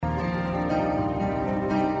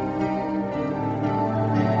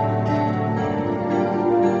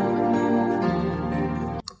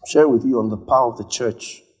share with you on the power of the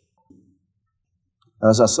church.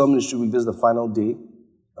 As our Sermon Ministry Week, this is the final day.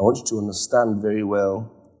 I want you to understand very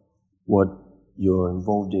well what you're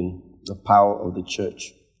involved in, the power of the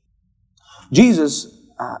church. Jesus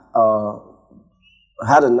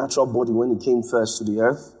had a natural body when he came first to the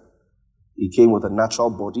earth. He came with a natural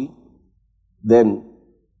body. Then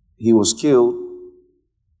he was killed,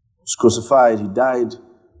 was crucified. He died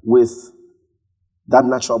with that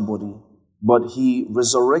natural body. But he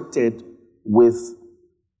resurrected with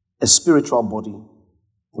a spiritual body,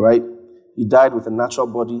 right? He died with a natural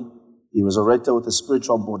body. He resurrected with a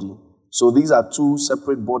spiritual body. So these are two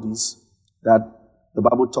separate bodies that the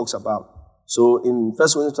Bible talks about. So in 1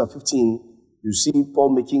 Corinthians 15, you see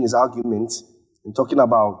Paul making his argument and talking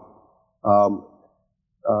about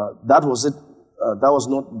that was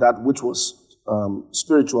not that which was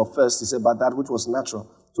spiritual first. He said, but that which was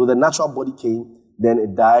natural. So the natural body came, then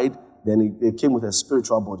it died, then it came with a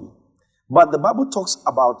spiritual body. But the Bible talks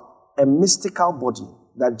about a mystical body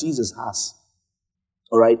that Jesus has.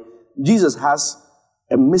 All right? Jesus has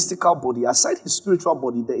a mystical body. Aside his spiritual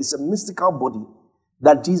body, there is a mystical body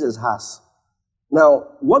that Jesus has.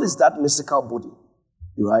 Now, what is that mystical body?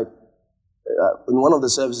 Right? In one of the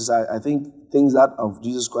services, I think things that of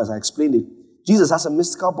Jesus Christ, I explained it. Jesus has a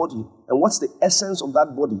mystical body. And what's the essence of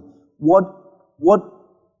that body? What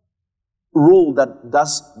role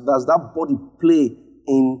does that body play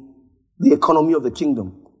in the economy of the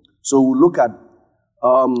kingdom? So we'll look at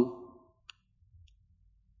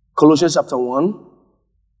Colossians chapter 1,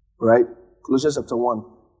 right? Colossians chapter 1.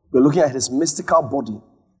 We're looking at his mystical body.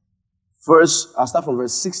 First, I'll start from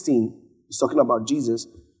verse 16. He's talking about Jesus.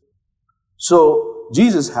 So,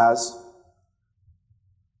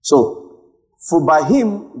 for by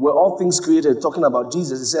him were all things created, talking about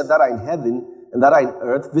Jesus. He said that are in heaven and that are in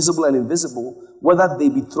earth, visible and invisible, whether they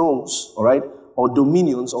be thrones, all right, or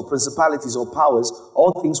dominions, or principalities, or powers,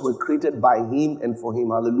 all things were created by him and for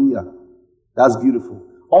him. Hallelujah. That's beautiful.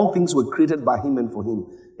 All things were created by him and for him.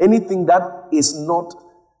 Anything that is not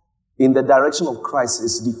in the direction of Christ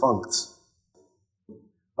is defunct.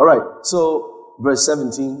 All right, so verse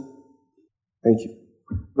 17. Thank you.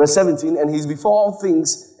 Verse 17, and he's before all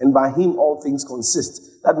things, and by him all things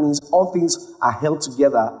consist. That means all things are held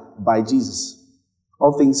together by Jesus.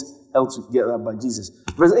 All things held together by Jesus.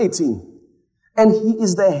 Verse 18, and he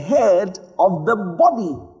is the head of the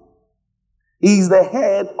body. He is the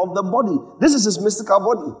head of the body. This is his mystical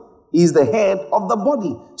body. He is the head of the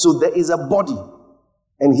body. So there is a body,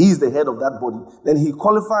 and he is the head of that body. Then he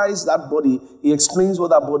qualifies that body. He explains what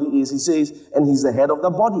that body is. He says, and he's the head of the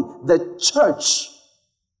body. The church.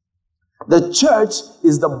 The church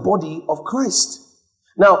is the body of Christ.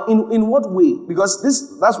 Now, in what way? Because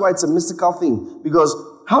that's why it's a mystical thing. Because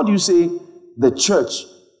how do you say the church,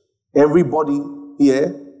 everybody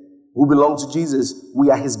here who belong to Jesus,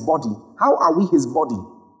 we are his body? How are we his body?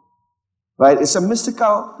 Right? It's a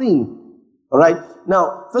mystical thing. All right?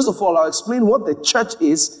 Now, first of all, I'll explain what the church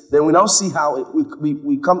is. Then we now see how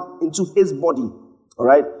we come into his body. All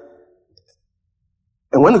right?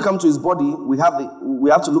 And when we come to his body, we have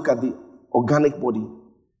to look at the organic body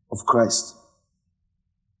of Christ.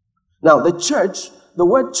 Now, the church, the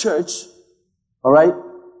word church, all right,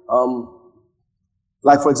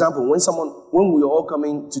 like for example, when we were all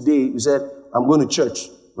coming today, we said, I'm going to church,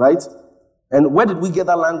 right? And where did we get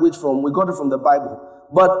that language from? We got it from the Bible.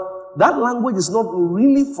 But that language is not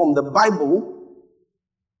really from the Bible.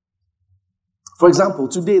 For example,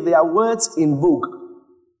 today there are words in vogue.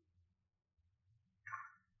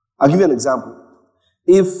 I'll give you an example.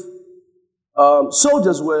 If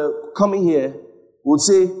soldiers were coming here, we would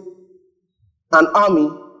say an army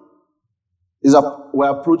we're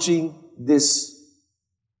approaching this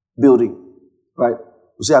building, right?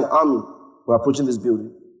 We say an army, we're approaching this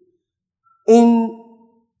building. In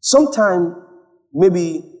sometime,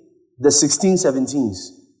 maybe the 16s, 17s,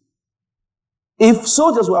 if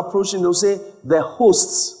soldiers were approaching, they'll say the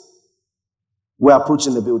hosts were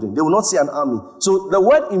approaching the building. They will not say an army. So the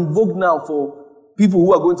word in vogue now for people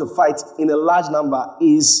who are going to fight in a large number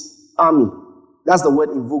is army. That's the word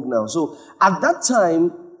in vogue now. So at that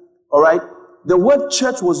time, all right, the word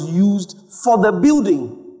church was used for the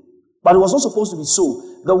building, but it was not supposed to be so.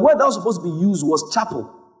 The word that was supposed to be used was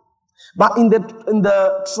chapel. But in the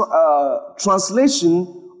translation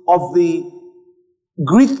of the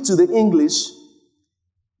Greek to the English,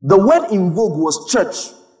 the word in vogue was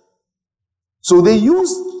church. So they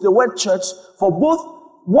used the word church for both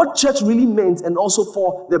what church really meant and also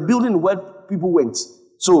for the building where people went.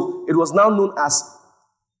 So it was now known as,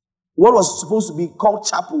 what was supposed to be called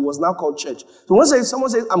chapel was now called church. So when someone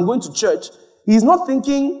says, I'm going to church, he's not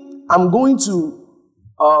thinking, I'm going to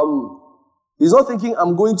He's not thinking,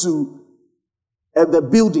 I'm going to the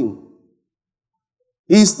building.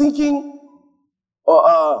 He's thinking,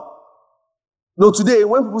 no, today,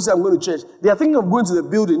 when people say I'm going to church, they are thinking of going to the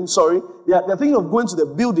building, they're thinking of going to the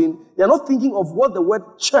building. They're not thinking of what the word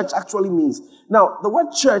church actually means. Now, the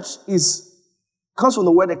word church comes from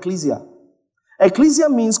the word ecclesia. Ecclesia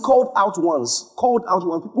means called out ones,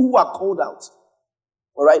 people who are called out.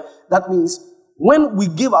 All right? That means when we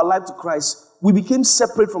gave our life to Christ, we became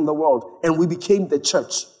separate from the world and we became the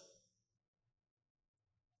church.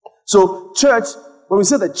 So, church, when we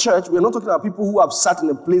say the church, we're not talking about people who have sat in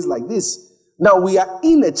a place like this. Now, we are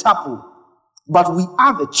in a chapel, but we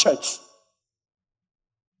are the church.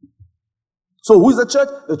 So, who is the church?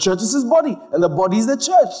 The church is his body, and the body is the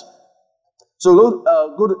church. So,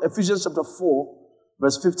 go to Ephesians chapter 4,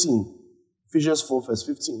 verse 15. Ephesians 4, verse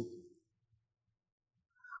 15.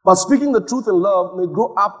 But speaking the truth in love may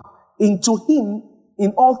grow up into him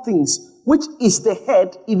in all things, which is the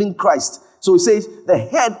head, even Christ. So, it says the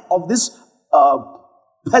head of this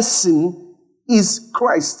person is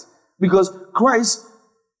Christ. Because Christ,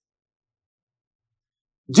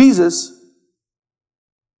 Jesus,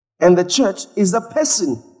 and the church is the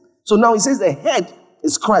person. So now he says the head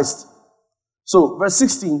is Christ. So verse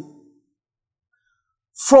 16.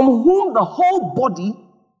 From whom the whole body,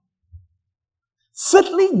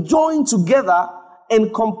 fitly joined together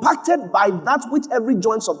and compacted by that which every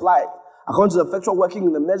joint supplieth, according to the effectual working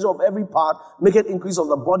in the measure of every part, make it increase of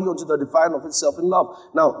the body unto the edifying of itself in love.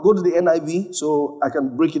 Now, go to the NIV so I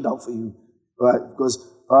can break it down for you. Right? Because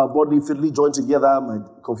body fitly joined together might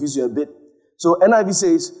confuse you a bit. So NIV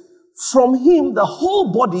says, from him the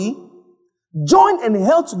whole body, joined and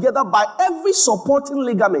held together by every supporting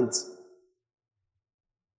ligament,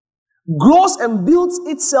 grows and builds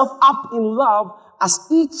itself up in love as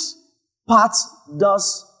each part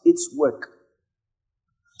does its work.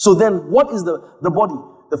 So then, what is the body?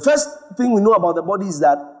 The first thing we know about the body is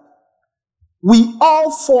that we all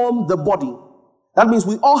form the body. That means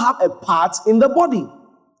we all have a part in the body.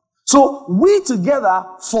 So we together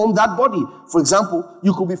form that body. For example,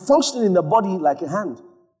 you could be functioning in the body like a hand.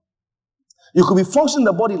 You could be functioning in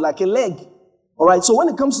the body like a leg. All right, so when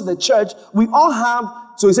it comes to the church, we all have,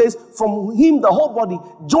 so it says, from him, the whole body,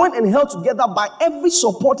 joined and held together by every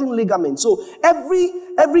supporting ligament. So every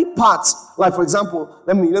part, like for example,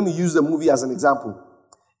 let me use the movie as an example.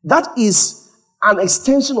 That is an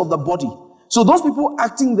extension of the body. So those people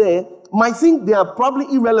acting there might think they are probably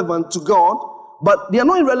irrelevant to God, but they are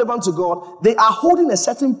not irrelevant to God. They are holding a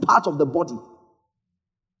certain part of the body.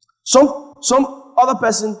 Some other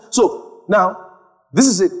person. So now, this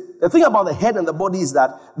is it. The thing about the head and the body is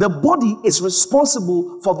that the body is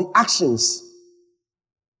responsible for the actions.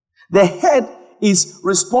 The head is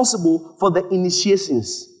responsible for the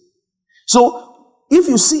initiations. So, if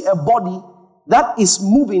you see a body that is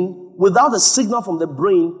moving without a signal from the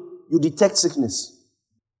brain, you detect sickness.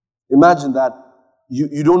 Imagine that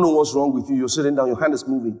you don't know what's wrong with you. You're sitting down, your hand is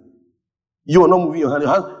moving. You are not moving your hand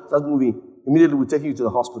starts moving. Immediately we take you to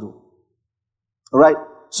the hospital. All right?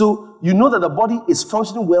 So, you know that the body is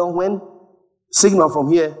functioning well when signal from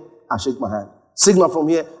here, I shake my hand. Signal from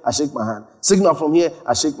here, I shake my hand. Signal from here,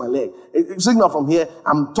 I shake my leg. Signal from here,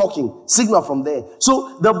 I'm talking. Signal from there.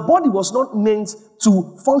 So, the body was not meant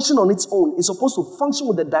to function on its own. It's supposed to function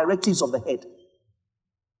with the directives of the head.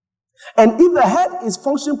 And if the head is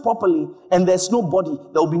functioning properly and there's no body,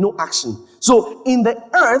 there will be no action. So, in the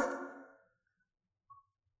earth,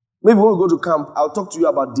 maybe when we go to camp, I'll talk to you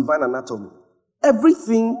about divine anatomy.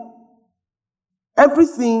 Everything,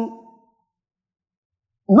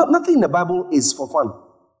 nothing in the Bible is for fun.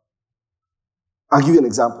 I'll give you an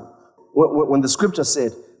example. When the scripture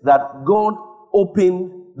said that God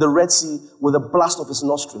opened the Red Sea with a blast of his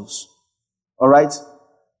nostrils. All right?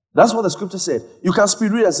 That's what the scripture said. You can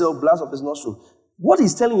speed read and say, blast of his nostrils. What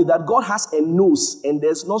he's telling you that God has a nose and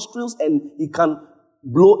there's nostrils and he can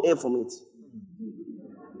blow air from it.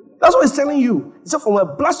 That's what he's telling you. He said from a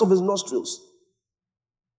blast of his nostrils.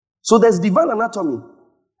 So there's divine anatomy.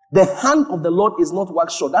 The hand of the Lord is not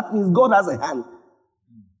wax short. That means God has a hand.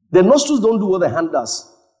 The nostrils don't do what the hand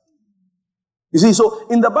does. You see, so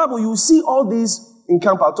in the Bible, you see all these in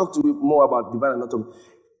camp. I'll talk to you more about divine anatomy.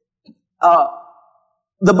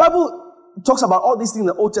 The Bible talks about all these things in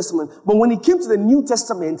the Old Testament, but when it came to the New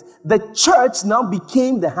Testament, the church now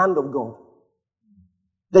became the hand of God.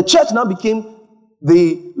 The church now became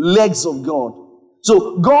the legs of God.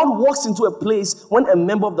 So God walks into a place when a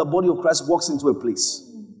member of the body of Christ walks into a place.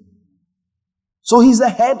 So he's the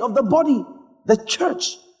head of the body, the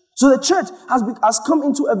church. So the church has come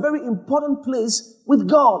into a very important place with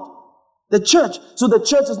God. The church. So the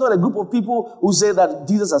church is not a group of people who say that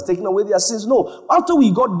Jesus has taken away their sins. No. After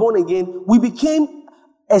we got born again, we became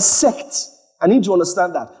a sect. I need to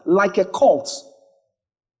understand that. Like a cult.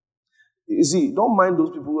 You see, don't mind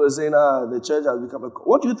those people who are saying, the church has become a cult.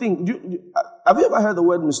 What do you think? Have you ever heard the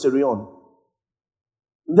word mysterion?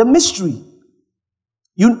 The mystery.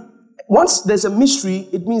 Once there's a mystery,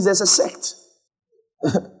 it means there's a sect.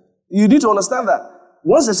 You need to understand that.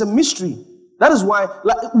 Once there's a mystery, that is why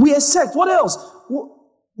we are a sect. What else?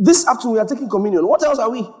 This afternoon we are taking communion. What else are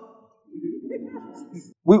we?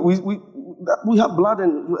 We have blood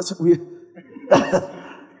and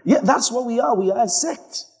yeah, that's what we are. We are a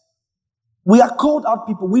sect. We are called out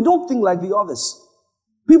people. We don't think like the others.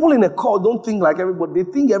 People in a cult don't think like everybody.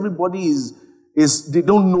 They think everybody they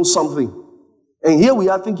don't know something. And here we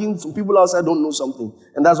are thinking some people outside don't know something.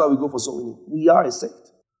 And that's why we go for so many. We are a sect.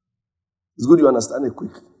 It's good you understand it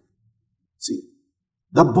quick. See,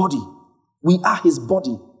 the body. We are his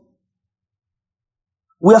body.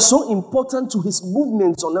 We are so important to his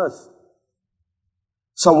movements on earth.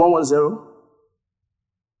 Psalm 110.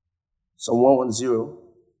 Psalm 110.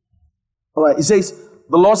 All right, it says,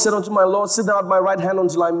 the Lord said unto my Lord, sit down at my right hand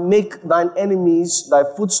until I make thine enemies thy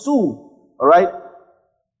footstool. All right?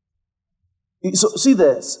 So see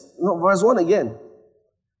this. No, verse 1 again.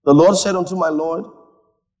 The Lord said unto my Lord,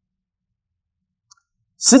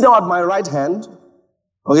 sit down at my right hand.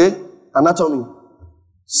 Okay? Anatomy.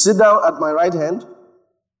 Sit down at my right hand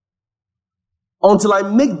until I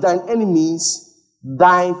make thine enemies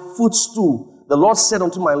thy footstool. The Lord said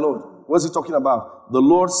unto my Lord. What's he talking about? The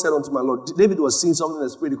Lord said unto my Lord. David was seeing something in the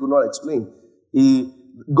spirit he could not explain.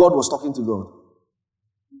 God was talking to God.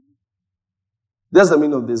 That's the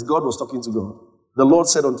meaning of this. God was talking to God. The Lord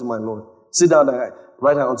said unto my Lord, sit down at thy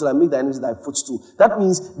right hand until I make thy enemies thy footstool. That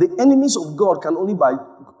means the enemies of God can only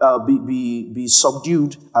be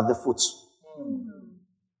subdued at the foot.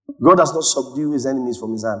 God does not subdue his enemies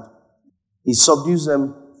from his hand. He subdues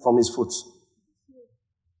them from his foot.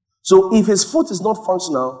 So if his foot is not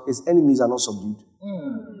functional, his enemies are not subdued.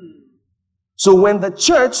 So when the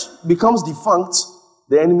church becomes defunct,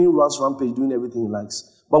 the enemy runs rampage doing everything he likes.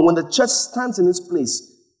 But when the church stands in its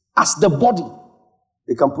place as the body,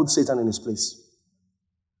 they can put Satan in his place.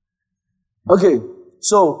 Okay,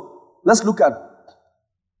 so let's look at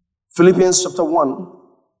Philippians chapter 1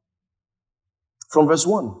 from verse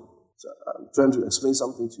 1. So I'm trying to explain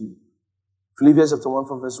something to you. Philippians chapter 1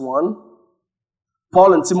 from verse 1.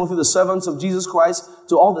 Paul and Timothy, the servants of Jesus Christ,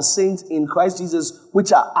 to all the saints in Christ Jesus,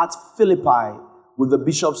 which are at Philippi, with the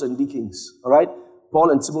bishops and deacons. All right? Paul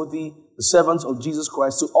and Timothy, the servants of Jesus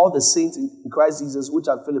Christ, to all the saints in Christ Jesus, which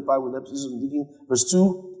are at Philippi, with the bishops and deacons. Verse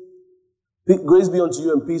 2. Grace be unto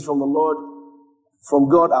you and peace from the Lord, from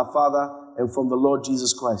God our Father, and from the Lord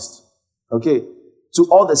Jesus Christ. Okay? To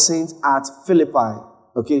all the saints at Philippi.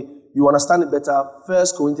 Okay? You understand it better. 1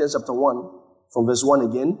 Corinthians chapter 1, from verse 1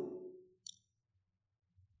 again.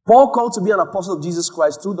 Paul, called to be an apostle of Jesus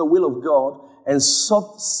Christ through the will of God, and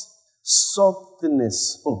Sosthenes,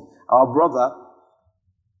 our brother,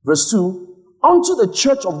 verse 2, unto the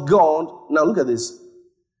church of God, now look at this,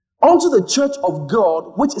 unto the church of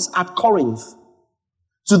God which is at Corinth,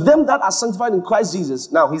 to them that are sanctified in Christ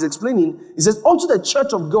Jesus. Now he's explaining, he says, unto the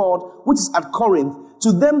church of God which is at Corinth,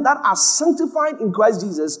 to them that are sanctified in Christ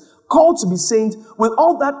Jesus, called to be saints, with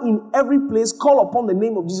all that in every place call upon the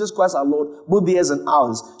name of Jesus Christ our Lord, both theirs and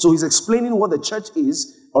ours. So he's explaining what the church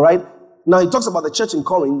is, all right? Now he talks about the church in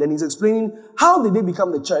Corinth, then he's explaining how did they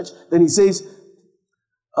become the church. Then he says,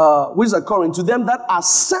 which is at Corinth, to them that are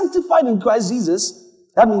sanctified in Christ Jesus,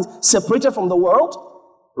 that means separated from the world,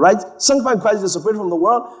 right? Sanctified in Christ Jesus, separated from the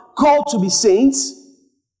world, called to be saints,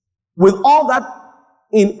 with all that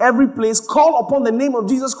in every place, call upon the name of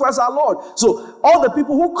Jesus Christ our Lord. So all the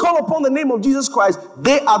people who call upon the name of Jesus Christ,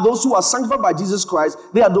 they are those who are sanctified by Jesus Christ.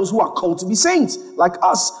 They are those who are called to be saints. Like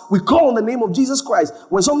us, we call on the name of Jesus Christ.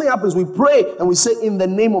 When something happens, we pray and we say in the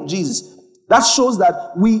name of Jesus. That shows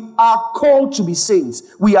that we are called to be saints.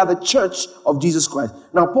 We are the church of Jesus Christ.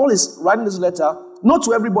 Now Paul is writing this letter, not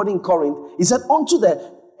to everybody in Corinth. He said, unto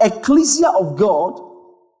the ecclesia of God,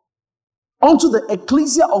 unto the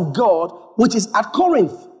ecclesia of God, which is at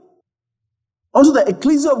Corinth. Unto the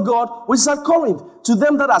ecclesia of God, which is at Corinth. To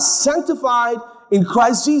them that are sanctified in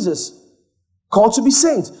Christ Jesus, called to be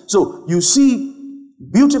saints. So you see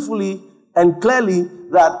beautifully and clearly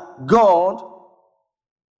that God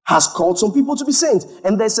has called some people to be saints.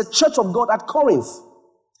 And there's a church of God at Corinth.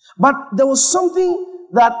 But there was something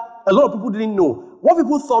that a lot of people didn't know. What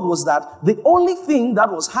people thought was that the only thing that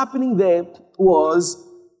was happening there was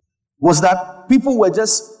that people were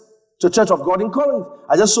just the church of God in Corinth.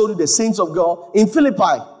 I just showed you the saints of God in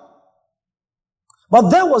Philippi. But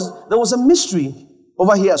there was a mystery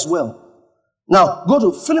over here as well. Now, go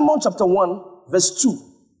to Philemon chapter 1, verse 2.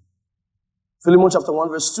 Philemon chapter 1,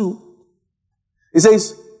 verse 2. It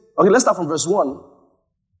says, okay, let's start from verse 1.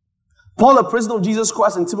 Paul, a prisoner of Jesus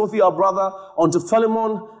Christ, and Timothy, our brother, unto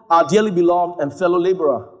Philemon, our dearly beloved and fellow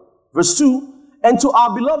laborer. Verse 2, and to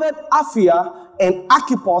our beloved Apphia and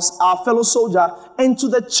Archippus, our fellow soldier, and to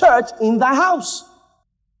the church in thy house.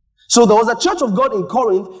 So there was a church of God in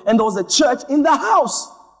Corinth, and there was a church in the house.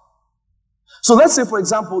 So let's say, for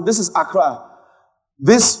example, this is Accra.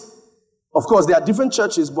 This, of course, there are different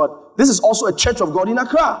churches, but this is also a church of God in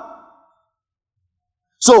Accra.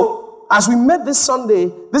 So, as we met this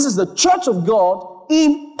Sunday, this is the church of God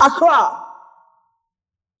in Accra.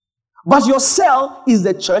 But your cell is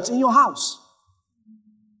the church in your house.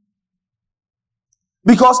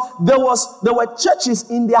 Because there were churches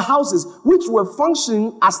in their houses which were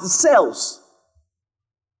functioning as the cells.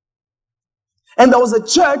 And there was a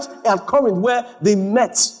church at Corinth where they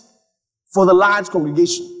met for the large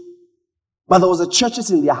congregation. But there was a churches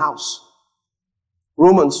in their house.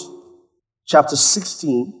 Romans chapter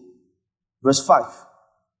 16, verse 5.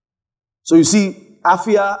 So you see,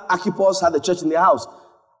 Apphia, Archippus had the church in their house.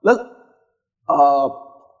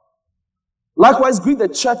 Likewise, greet the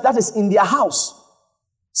church that is in their house.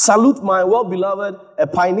 Salute my well-beloved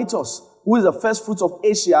Epaenetus, who is the first fruits of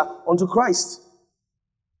Asia unto Christ.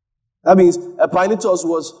 That means Epaenetus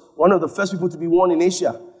was one of the first people to be born in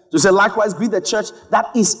Asia. So he said, likewise, greet the church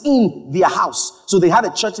that is in their house. So they had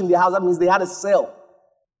a church in their house. That means they had a cell.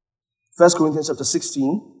 1 Corinthians chapter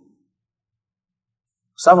 16,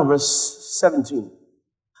 start from verse 17.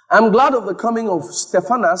 I'm glad of the coming of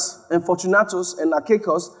Stephanas and Fortunatus and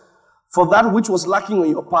Achaicus, for that which was lacking on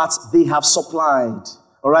your parts, they have supplied.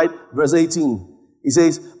 All right, verse 18. He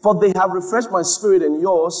says, for they have refreshed my spirit and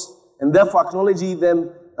yours, and therefore acknowledge ye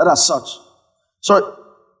them that are such. Sorry.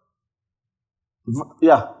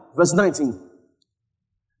 Verse 19.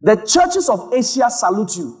 The churches of Asia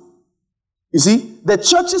salute you. You see, the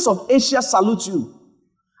churches of Asia salute you.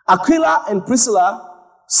 Aquila and Priscilla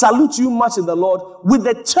salute you much in the Lord with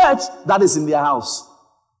the church that is in their house.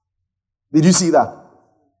 Did you see that?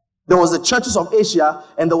 There was the churches of Asia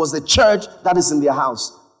and there was the church that is in their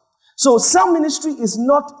house. So cell ministry is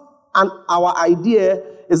not our idea.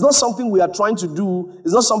 It's not something we are trying to do.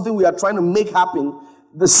 It's not something we are trying to make happen.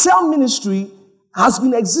 The cell ministry has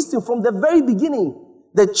been existing from the very beginning.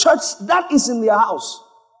 The church that is in their house.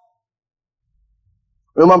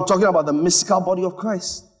 Remember, I'm talking about the mystical body of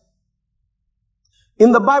Christ.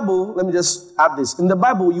 In the Bible, let me just add this. In the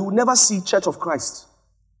Bible, you will never see Church of Christ.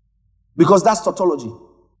 Because that's tautology.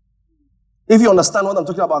 If you understand what I'm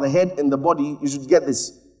talking about, the head and the body, you should get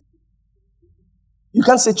this. You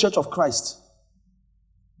can't say Church of Christ.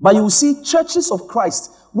 But you will see churches of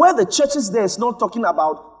Christ. Where the churches there is not talking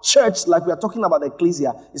about church like we are talking about the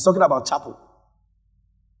ecclesia. It's talking about chapel.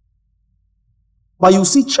 But you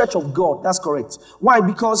see church of God. That's correct. Why?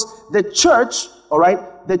 Because the church, all right,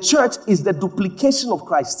 the church is the duplication of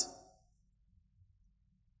Christ.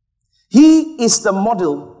 He is the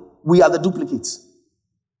model. We are the duplicates.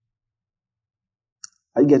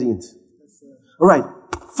 Are you getting it? Yes, all right.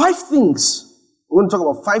 5 things. We're going to talk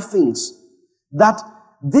about 5 things that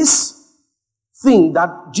this thing that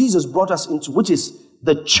Jesus brought us into, which is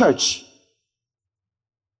the church.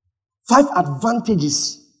 5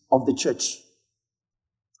 advantages of the church.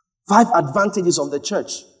 5 advantages of the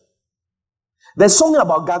church. There's something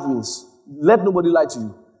about gatherings. Let nobody lie to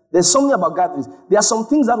you. There's something about gatherings. There are some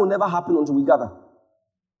things that will never happen until we gather.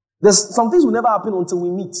 There's some things will never happen until we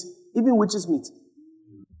meet. Even witches meet.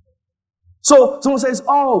 So someone says,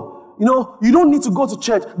 oh, you don't need to go to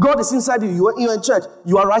church. God is inside you. You're in church.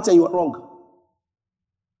 You are right and you are wrong.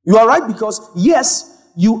 You are right because, yes,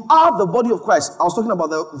 you are the body of Christ. I was talking about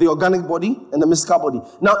the organic body and the mystical body.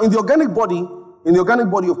 Now, in the organic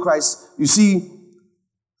body of Christ, you see,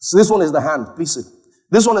 so this one is the hand. Please sit.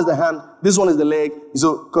 This one is the hand. This one is the leg.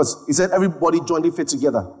 So, because he said everybody jointly fit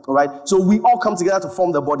together. All right. So we all come together to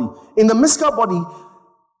form the body. In the mystical body,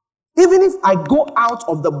 even if I go out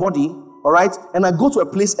of the body, all right, and I go to a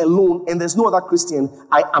place alone and there's no other Christian,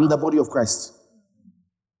 I am the body of Christ.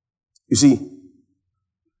 You see?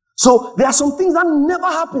 So there are some things that never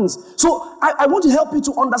happens. So I want to help you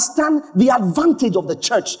to understand the advantage of the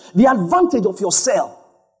church, the advantage of your cell.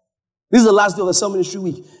 This is the last day of the cell ministry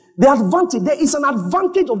week. There is an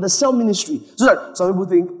advantage of the cell ministry. So that some people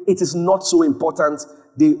think it is not so important.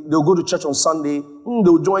 They'll go to church on Sunday,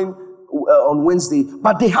 they'll join on Wednesday,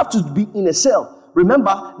 but they have to be in a cell.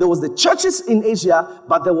 Remember, there was the churches in Asia,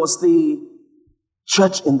 but there was the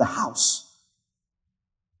church in the house.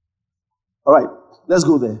 All right, let's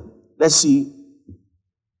go there. Let's see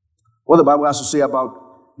what the Bible has to say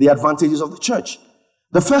about the advantages of the church.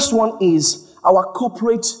 The first one is our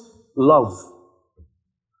corporate love.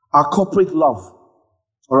 Our corporate love.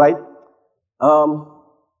 All right?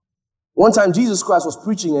 One time Jesus Christ was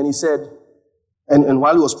preaching and he said, and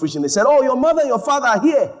while he was preaching, they said, "Oh, your mother and your father are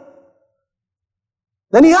here."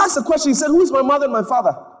 Then he asked the question, he said, "Who is my mother and my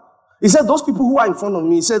father?" He said, "Those people who are in front of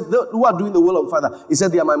me." He said, "Who are doing the will of the Father." He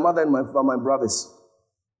said, "They are my mother and my brothers."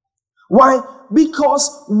 Why?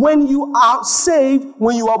 Because when you are saved,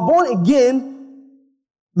 when you are born again,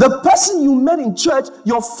 the person you met in church,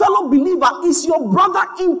 your fellow believer, is your brother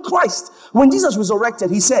in Christ. When Jesus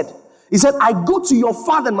resurrected, he said, "I go to your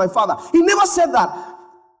father and my father." He never said that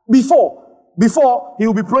before. Before, he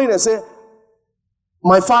will be praying and say,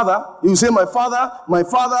 "My father." He will say, "My father, my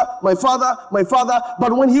father, my father, my father."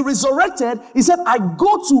 But when he resurrected, he said, "I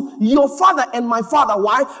go to your father and my father."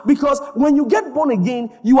 Why? Because when you get born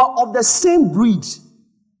again, you are of the same breed.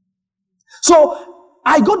 So,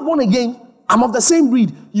 I got born again, I'm of the same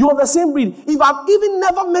breed. You're of the same breed. If I've even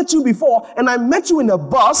never met you before, and I met you in a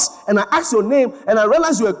bus, and I asked your name, and I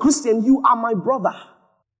realized you're a Christian, you are my brother.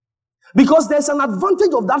 Because there's an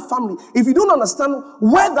advantage of that family. If you don't understand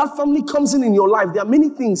where that family comes in your life, there are many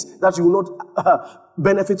things that you will not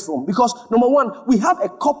benefit from. Because, number one, we have a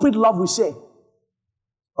corporate love we share.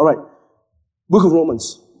 All right. Book of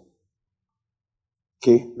Romans.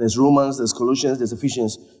 Okay, there's Romans, there's Colossians, there's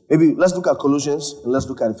Ephesians. Maybe let's look at Colossians and let's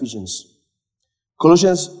look at Ephesians.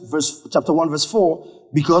 Colossians chapter 1, verse 4,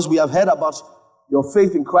 because we have heard about your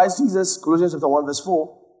faith in Christ Jesus. Colossians chapter 1, verse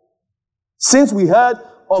 4. Since we heard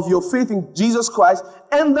of your faith in Jesus Christ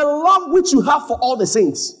and the love which you have for all the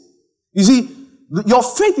saints. You see, your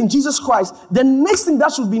faith in Jesus Christ, the next thing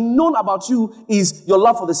that should be known about you is your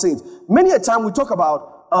love for the saints. Many a time we talk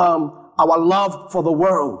about our love for the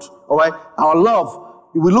world, all right? Our love.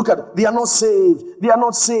 We look at, they are not saved, they are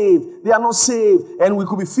not saved, they are not saved. And we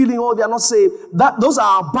could be feeling, oh, they are not saved. Those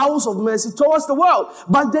are our bowels of mercy towards the world.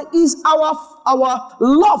 But there is our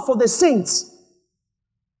love for the saints.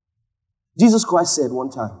 Jesus Christ said one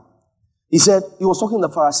time, he was talking to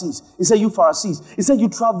the Pharisees. He said, "You Pharisees," he said, "you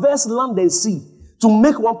traverse land and sea to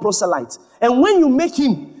make one proselyte. And when you make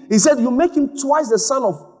him," he said, "you make him twice the son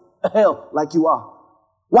of hell like you are."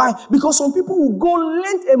 Why? Because some people will go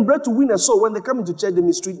length and breadth to win a soul. When they come into church, they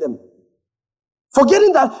mistreat them.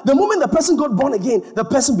 Forgetting that the moment the person got born again, the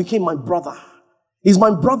person became my brother. He's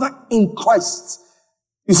my brother in Christ.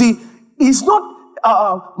 You see, he's not,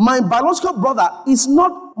 my biological brother is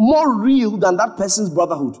not more real than that person's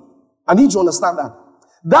brotherhood. I need you to understand that.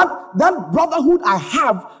 That brotherhood I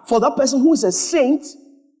have for that person who is a saint,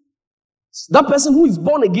 that person who is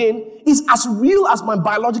born again, is as real as my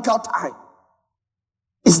biological tie.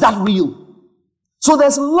 Is that real? So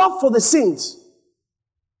there's love for the saints.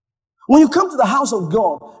 When you come to the house of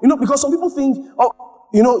God, because some people think,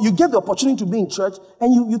 you get the opportunity to be in church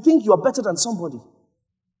and you think you are better than somebody.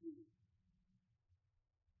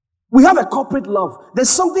 We have a corporate love. There's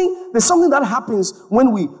something that happens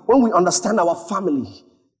when we understand our family.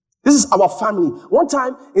 This is our family. One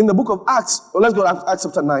time in the book of Acts, let's go to Acts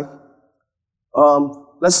chapter 9.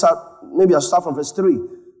 I'll start from verse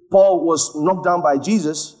 3. Paul was knocked down by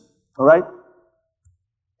Jesus, all right?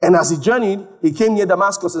 And as he journeyed, he came near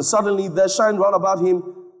Damascus, and suddenly there shined round about him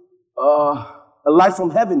a light from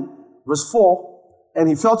heaven. Verse 4, and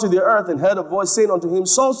he fell to the earth and heard a voice saying unto him,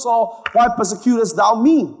 "Saul, Saul, why persecutest thou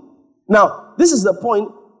me?" Now, this is the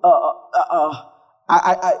point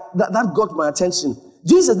that got my attention.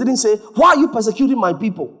 Jesus didn't say, "Why are you persecuting my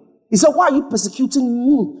people?" He said, "Why are you persecuting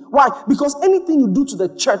me?" Why? Because anything you do to the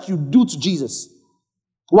church, you do to Jesus.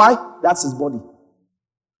 Why? That's his body.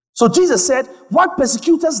 So Jesus said, "Why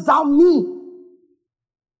persecutest thou me?"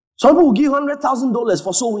 Some people will give $100,000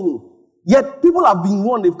 for soul winning. Yet people have been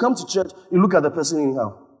warned, they've come to church, you look at the person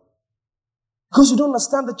anyhow. Because you don't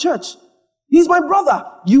understand the church. He's my brother.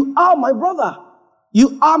 You are my brother.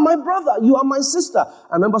 You are my brother. You are my sister.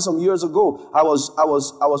 I remember some years ago, I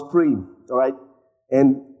was praying, all right?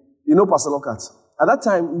 And Pastor Lockhart, at that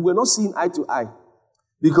time, we were not seeing eye to eye.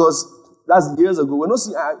 Because that's years ago. We're not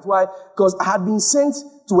seeing eye to eye because I had been sent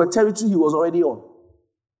to a territory he was already on.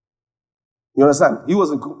 You understand? He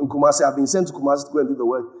was in Kumasi. I've been sent to Kumasi to go and do the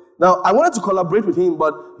work. Now, I wanted to collaborate with him,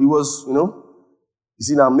 but he was, you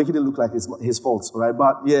see, now I'm making it look like his fault, right?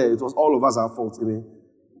 But yeah, it was all of us our fault.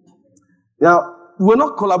 Now, we're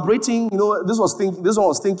not collaborating. This one was thinking, this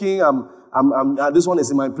one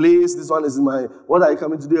is in my place. This one is in my, what are you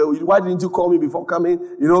coming to do? Why didn't you call me before coming?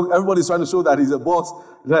 Everybody's trying to show that he's a boss.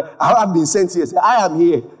 I have been sent here. Say, I am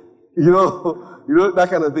here. That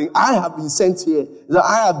kind of thing. I have been sent here.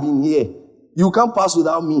 I have been here. You can't pass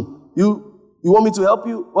without me. You want me to help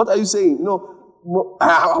you? What are you saying?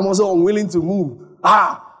 I'm also unwilling to move.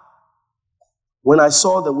 When I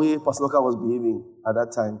saw the way Pastor Loka was behaving at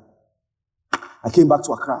that time, I came back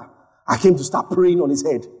to Accra. I came to start praying on his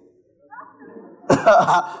head.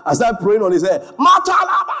 I started praying on his head.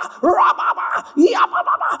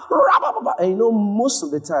 And most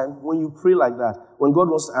of the time, when you pray like that, when God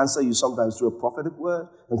wants to answer you, sometimes through a prophetic word,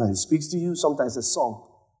 sometimes He speaks to you, sometimes a song.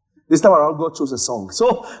 This time around, God chose a song.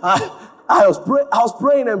 So I was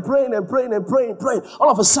praying and praying. All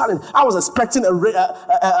of a sudden, I was expecting a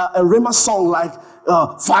Rhema song like,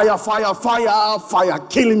 fire, fire, fire, fire,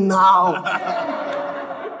 kill him now.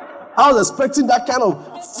 I was expecting that kind of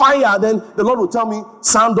fire. Then the Lord would tell me,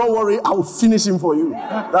 son, don't worry, I will finish him for you.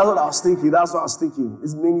 That's what I was thinking.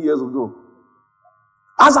 It's many years ago.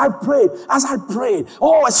 As I prayed, a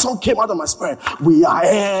song came out of my spirit. We are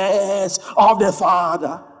heirs of the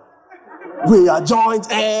Father. We are joint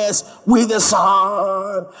heirs with the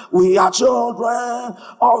Son. We are children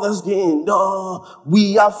of the kingdom.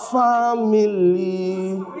 We are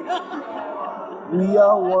family. We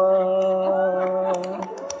are one.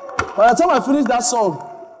 By the time I finished that song,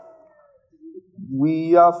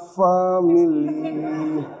 we are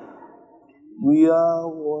family. We are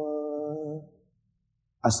one.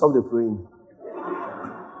 I stopped the praying.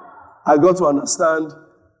 I got to understand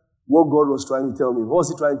what God was trying to tell me. What was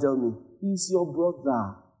He trying to tell me? He's your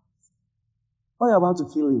brother. Why are you about to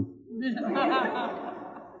kill him?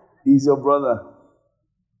 He's your brother.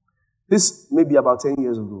 This may be about 10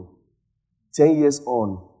 years ago. 10 years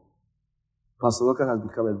on, Pastor Loka has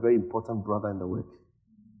become a very important brother in the work.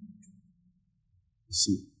 You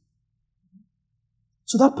see.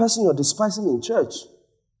 So that person you're despising in church,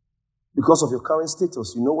 because of your current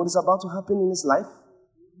status, you know what is about to happen in his life?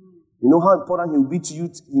 You know how important he will be to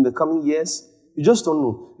you in the coming years? You just don't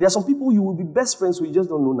know. There are some people you will be best friends with, you just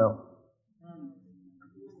don't know now.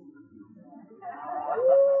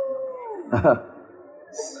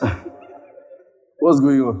 What's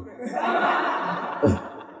going on?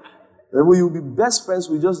 People you will be best friends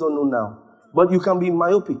with, you just don't know now. But you can be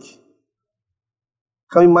myopic.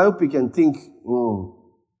 And think,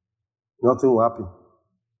 nothing will happen.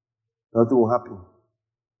 Nothing will happen.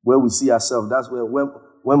 Where we see ourselves, that's where,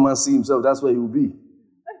 when man sees himself, that's where he will be.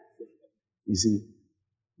 You see,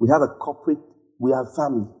 we have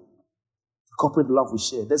family. Corporate love we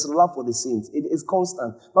share. There's love for the saints. It is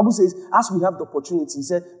constant. The Bible says, as we have the opportunity, He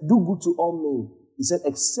said, do good to all men. He said,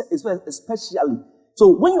 especially. So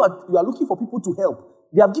when you are looking for people to help,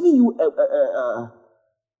 they have given you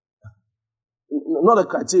not a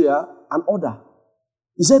criteria, an order.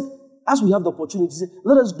 He said, as we have the opportunity, He said,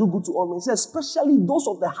 let us do good to all men. He said, especially those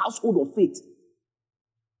of the household of faith.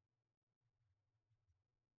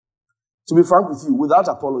 To be frank with you, without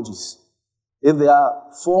apologies, if there are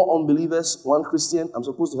 4 unbelievers, 1 Christian, I'm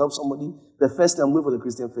supposed to help somebody, the first thing I'm going for the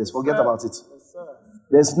Christian first. Forget about it.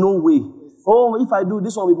 There's no way. Oh, if I do,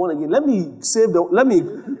 this one will be born again. Let me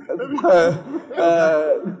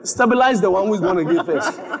stabilize the one who is born again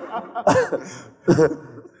first.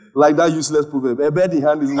 Like that useless proverb. A bird in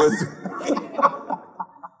hand is worth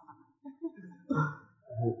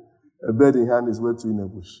a bird in hand is worth 2 in the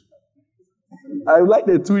bush. I like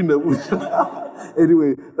the 2 in the bush.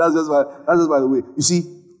 Anyway, that's just by the way. You see,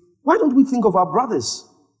 why don't we think of our brothers?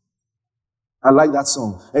 I like that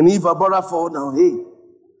song. And if a brother fall down, hey.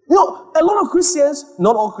 A lot of Christians,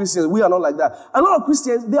 not all Christians, we are not like that. A lot of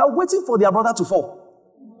Christians, they are waiting for their brother to fall.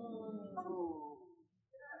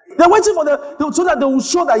 They're waiting for so that they will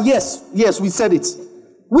show that yes, we said it.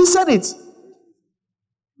 We said it.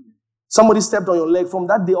 Somebody stepped on your leg. From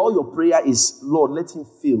that day, all your prayer is, Lord, let him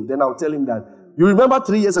feel. Then I'll tell him that. You remember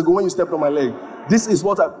 3 years ago when you stepped on my leg? This is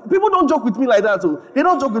what people don't joke with me like that. Too. They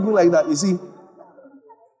don't joke with me like that. You see,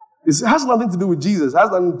 it has nothing to do with Jesus. It has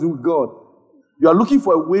nothing to do with God. You are looking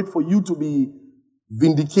for a way for you to be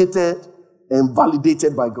vindicated and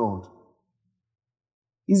validated by God.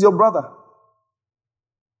 He's your brother.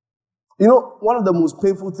 One of the most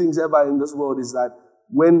painful things ever in this world is that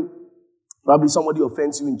when probably somebody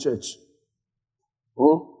offends you in church.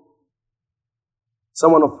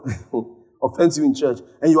 Someone offends you in church.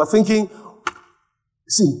 And you are thinking,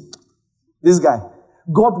 see, this guy,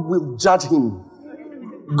 God will judge him.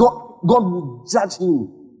 God will judge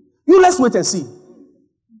him. Let's wait and see.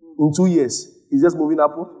 In 2 years, he's just moving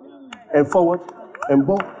upward and forward and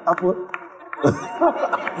upward.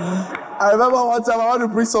 I remember one time I went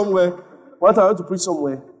to preach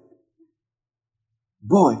somewhere.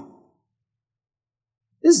 Boy,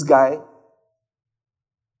 this guy,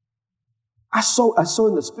 I saw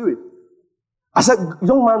in the spirit. I said,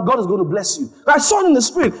 young man, God is going to bless you. I saw it in the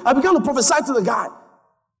spirit. I began to prophesy to the guy.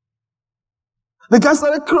 The guy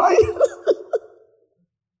started crying.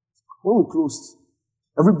 When we closed,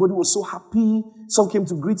 everybody was so happy. Some came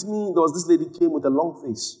to greet me. There was this lady came with a long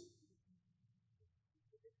face.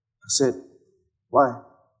 I said, why?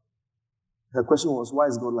 Her question was, why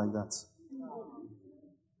is God like that?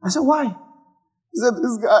 I said, why? He said,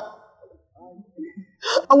 this guy,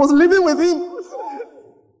 I was living with him.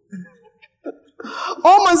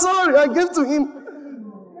 All my salary I gave to him.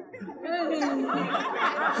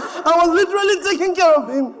 I was literally taking care of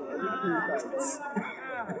him.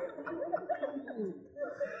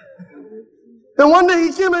 And one day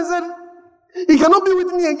he came and said, he cannot be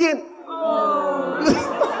with me again.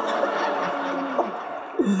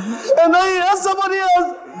 And then he asked somebody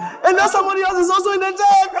else. And then somebody else is also in the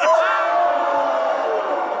church.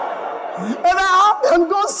 And I can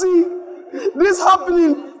go see this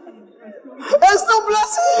happening. And still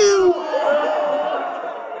blessing him.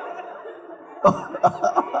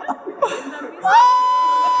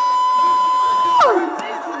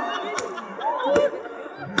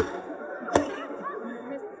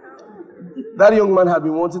 That young man had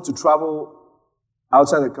been wanting to travel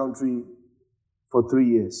outside the country for 3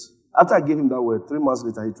 years. After I gave him that word, 3 months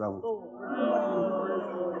later he traveled.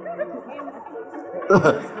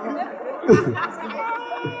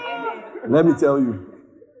 Let me tell you.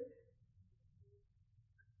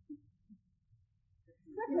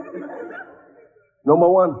 Number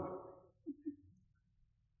one,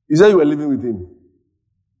 you said you were living with him.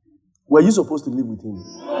 Were you supposed to live with him?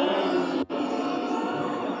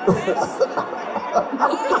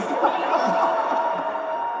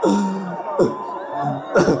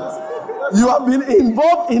 You have been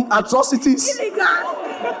involved in atrocities.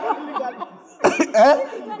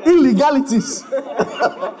 Illegalities.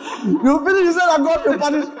 You finish, you said that God will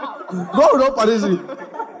punish. God will not punish you.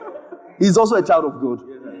 He's also a child of God.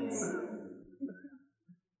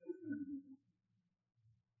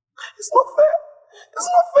 It's not fair. It's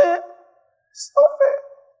not fair. It's not fair.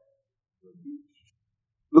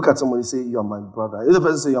 Look at somebody, say, you are my brother. The other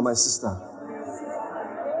person say, you are my sister.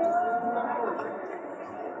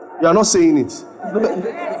 You are not saying it.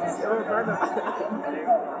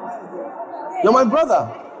 You're my brother.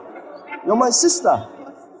 You're my sister.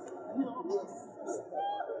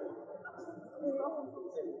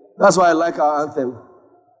 That's why I like our anthem.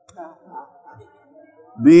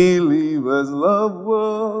 Believers love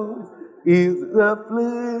world is the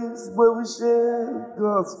place where we share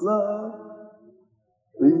God's love.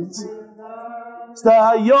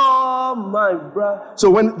 Sister, you're my brother.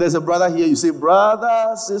 So when there's a brother here, you say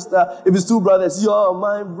brother, sister. If it's 2 brothers, you're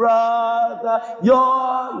my brother.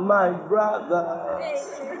 You're my brother.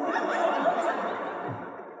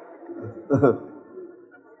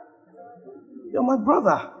 You're my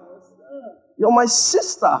brother. You're my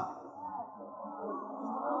sister.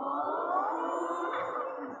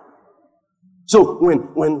 So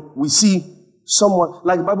when we see someone,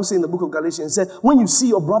 like the Bible says in the book of Galatians, it said, when you see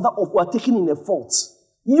your brother who are taken in a fault,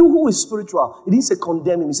 you who is spiritual, it didn't say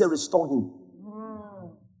condemn him, it said restore him.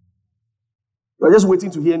 You're just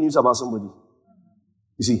waiting to hear news about somebody.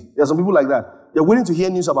 You see, there are some people like that. They're waiting to hear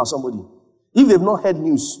news about somebody. If they've not heard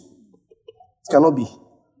news, it cannot be.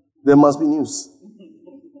 There must be news.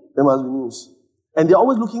 There must be news. And they're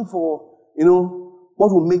always looking for,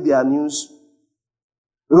 what will make their news.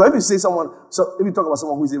 Because if you say someone, so if you talk about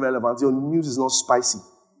someone who is irrelevant, your news is not spicy.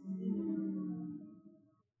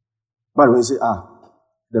 But when you say,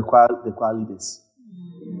 the choir leaders.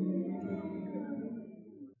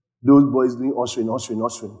 Those boys doing ushering.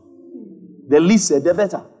 The least said, they're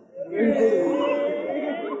better.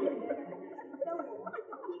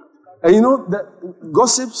 And the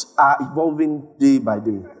gossips are evolving day by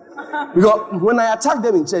day. Because when I attack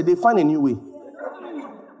them in church, they find a new way.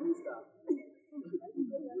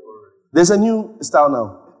 There's a new style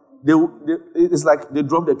now. It's like they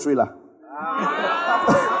drop the trailer.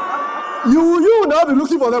 You will now be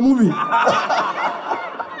looking for the movie.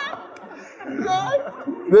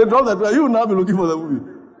 They drop the trailer. You will now be looking for the movie.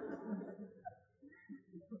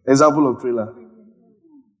 Example of trailer.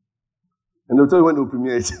 And they'll tell you when they'll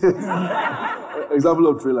premiere it. Example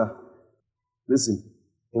of trailer. Listen,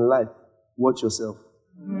 in life, watch yourself.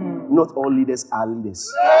 Not all leaders are leaders.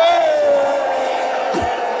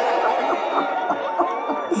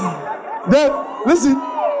 Then, listen,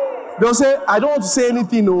 they'll say, I don't want to say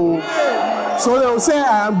anything, So they'll say,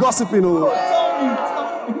 I am gossiping,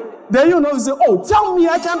 Then you say, tell me,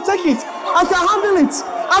 I can take it. I can handle it.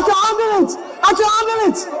 I can handle it. I can handle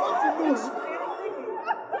it.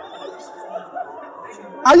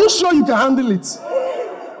 Are you sure you can handle it?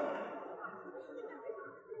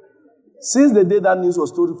 Since the day that news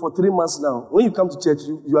was told for 3 months now, when you come to church,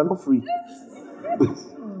 you are not free.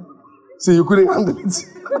 See, you couldn't handle it.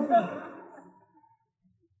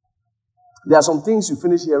 There are some things you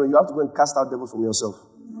finish hearing, you have to go and cast out devils from yourself.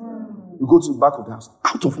 You go to the back of the house.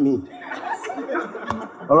 Out of me.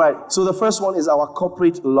 All right. So the first one is our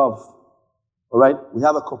corporate love. All right. We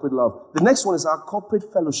have a corporate love. The next one is our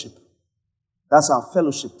corporate fellowship. That's our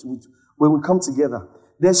fellowship. When we come together.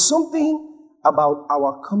 There's something about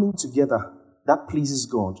our coming together that pleases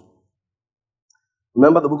God.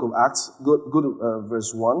 Remember the book of Acts? Go to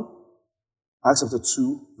verse 1. Acts chapter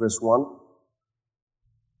 2, verse 1.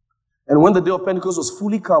 And when the day of Pentecost was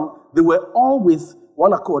fully come, they were all with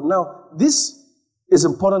one accord. Now, this is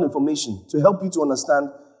important information to help you to understand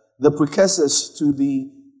the precursors to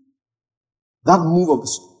that move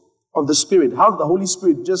of the Spirit, how the Holy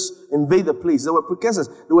Spirit just invaded the place. There were precursors.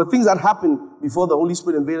 There were things that happened before the Holy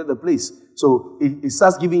Spirit invaded the place. So it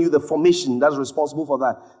starts giving you the formation that's responsible for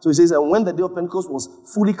that. So it says that when the day of Pentecost was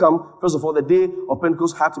fully come, first of all, the day of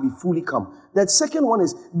Pentecost had to be fully come. That second one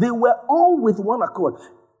is they were all with one accord.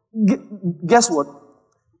 Guess what?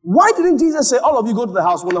 Why didn't Jesus say, all of you go to the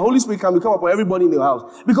house? When the Holy Spirit comes, we come upon everybody in the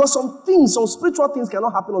house. Because some spiritual things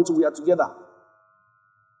cannot happen until we are together.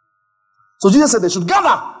 So Jesus said they should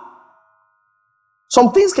gather.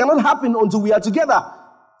 Some things cannot happen until we are together.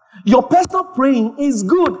 Your personal praying is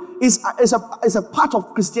good. It's a part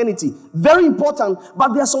of Christianity. Very important.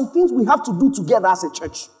 But there are some things we have to do together as a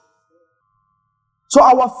church. So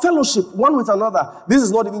our fellowship, one with another, this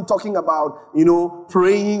is not even talking about,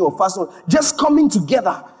 praying or fasting, just coming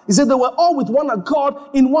together. He said they were all with one accord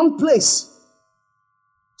in one place.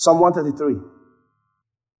 Psalm 133.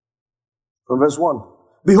 From verse 1.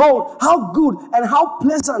 Behold, how good and how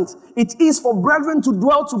pleasant it is for brethren to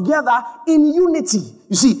dwell together in unity.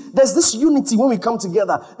 You see, there's this unity when we come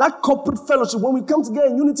together. That corporate fellowship, when we come together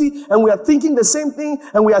in unity and we are thinking the same thing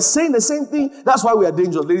and we are saying the same thing, that's why we are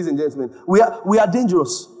dangerous, ladies and gentlemen. We are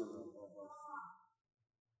dangerous.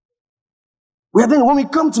 We are dangerous. When we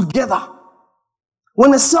come together,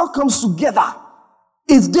 when a cell comes together,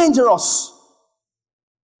 it's dangerous.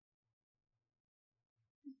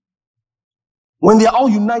 When they are all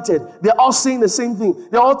united, they're all saying the same thing.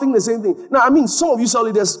 They're all thinking the same thing. Now, some of you cell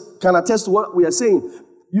leaders can attest to what we are saying.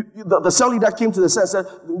 The cell leader came to the cell and said,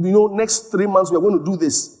 next 3 months we are going to do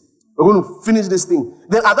this. We're going to finish this thing.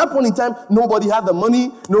 Then at that point in time, nobody had the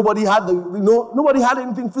money. Nobody had nobody had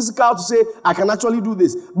anything physical to say, I can actually do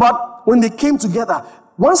this. But when they came together,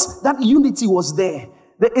 once that unity was there,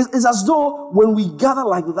 it's as though when we gather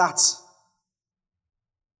like that,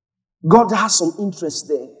 God has some interest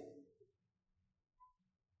there.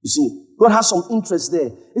 You see, God has some interest there.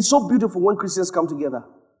 It's so beautiful when Christians come together.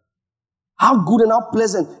 How good and how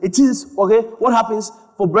pleasant it is, okay? What happens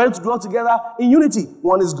for brethren to dwell together in unity?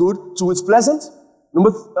 1 is good, 2 is pleasant.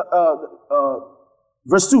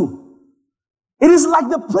 Verse 2. It is like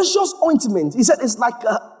the precious ointment. He said it's like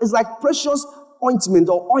precious ointment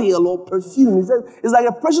or oil or perfume. He said it's like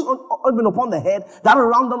a precious ointment upon the head that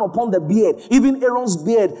ran down upon the beard, even Aaron's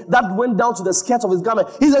beard that went down to the skirt of his garment.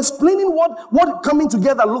 He's explaining what coming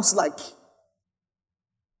together looks like.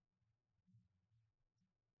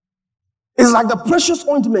 It's like the precious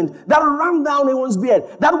ointment that ran down Aaron's beard,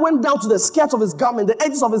 that went down to the skirt of his garment, the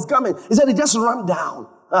edges of his garment. He said it just ran down.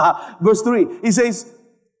 Verse 3, he says,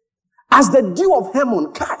 as the dew of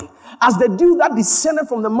Hermon, as the dew that descended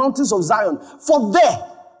from the mountains of Zion, for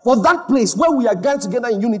that place where we are gathered together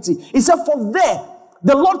in unity, he said, for there,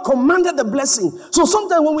 the Lord commanded the blessing. So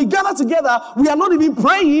sometimes when we gather together, we are not even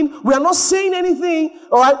praying, we are not saying anything,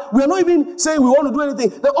 all right? We are not even saying we want to do anything.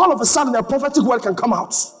 Then all of a sudden, a prophetic word can come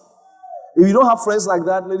out. If you don't have friends like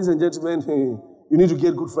that, ladies and gentlemen, you need to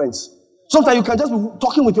get good friends. Sometimes you can just be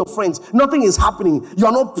talking with your friends. Nothing is happening. You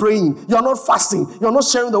are not praying. You are not fasting. You are not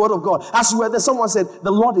sharing the word of God. As you were there, someone said,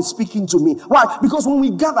 the Lord is speaking to me. Why? Because when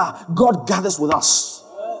we gather, God gathers with us.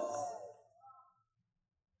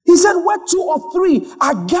 He said, where 2 or 3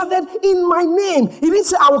 are gathered in my name. He didn't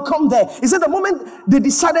say, I will come there. He said, the moment they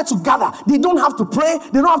decided to gather, they don't have to pray.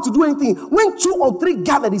 They don't have to do anything. When 2 or 3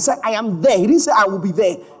 gathered, he said, I am there. He didn't say, I will be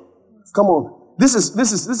there. Come on. This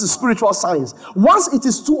is spiritual science. Once it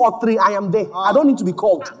is 2 or 3, I am there. I don't need to be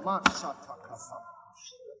called.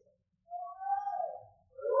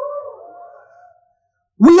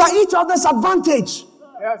 We are each other's advantage.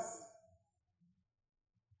 Yes.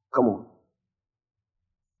 Come on.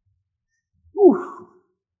 Whew.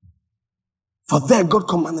 For there God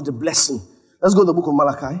commanded the blessing. Let's go to the book of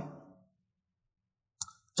Malachi.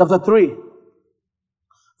 Chapter 3.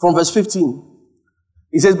 From verse 15.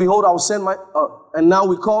 He says, behold, I will send my, and now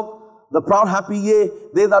we call The proud happy, yea,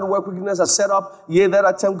 they that work wickedness are set up, yea, they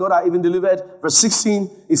that tempt God are even delivered. Verse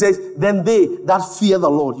 16, he says, then they that fear the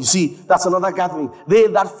Lord. You see, that's another gathering. They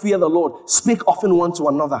that fear the Lord speak often one to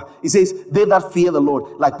another. He says, they that fear the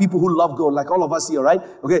Lord, like people who love God, like all of us here, right?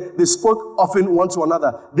 Okay, they spoke often one to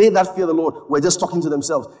another. They that fear the Lord were just talking to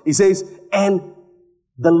themselves. He says, and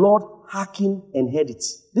the Lord hearkened and heard it.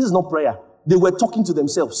 This is not prayer. They were talking to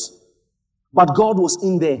themselves. But God was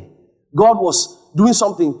in there. God was doing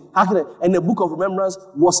something, and the book of remembrance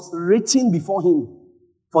was written before him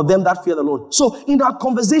for them that fear the Lord. So in our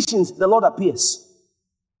conversations, the Lord appears.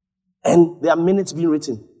 And there are minutes being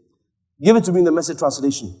written. Give it to me in the Message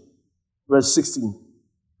translation. Verse 16.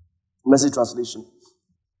 Message translation.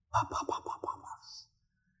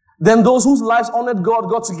 Then those whose lives honored God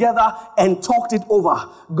got together and talked it over.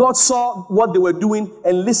 God saw what they were doing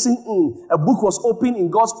and listened in. A book was opened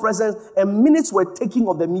in God's presence and minutes were taken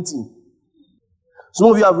of the meeting. Some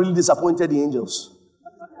of you have really disappointed the angels.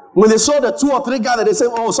 When they saw the 2 or 3 gathered, they said,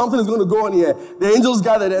 oh, something is going to go on here. The angels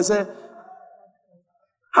gathered and said,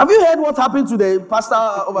 have you heard what happened to the pastor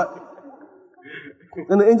over?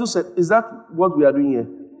 And the angel said, is that what we are doing here?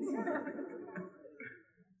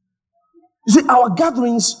 You see, our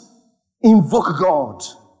gatherings invoke God.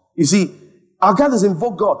 You see, our gatherings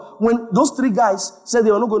invoke God. When those 3 guys said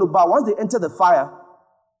they were not going to bow, once they entered the fire,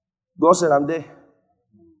 God said, I'm there.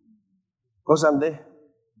 God said, I'm there.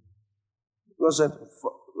 God said,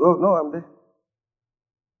 oh, no, I'm there.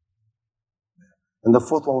 And the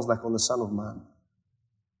 4th one was like on the Son of Man.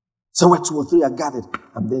 So where 2 or 3 are gathered,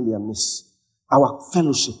 and then they are missed. Our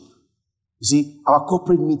fellowship, you see, our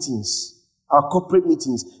corporate meetings.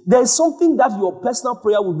 There is something that your personal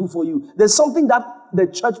prayer will do for you. There's something that the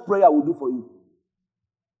church prayer will do for you.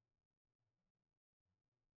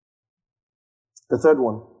 The 3rd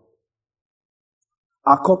one,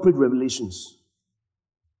 our corporate revelations.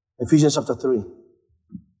 Ephesians chapter 3.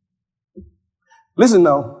 Listen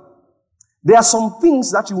now. There are some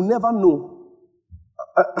things that you will never know.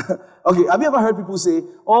 Okay, have you ever heard people say,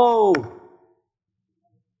 oh,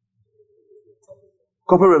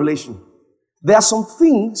 corporate revelation. There are some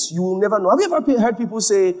things you will never know. Have you ever heard people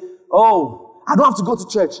say, oh, I don't have to go to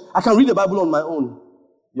church. I can read the Bible on my own.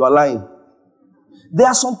 You are lying. There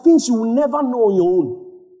are some things you will never know on your own.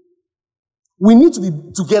 We need to be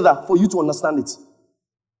together for you to understand it.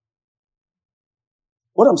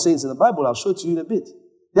 What I'm saying is in the Bible, I'll show it to you in a bit.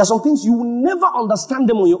 There are some things you will never understand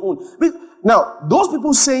them on your own. Now, those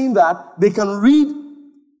people saying that they can read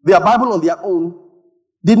their Bible on their own,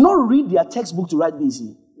 did not read their textbook to write this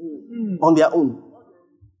on their own.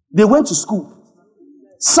 They went to school,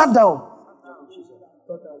 sat down.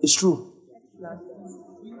 It's true.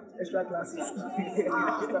 Extra classes.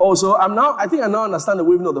 Oh, so I think I now understand the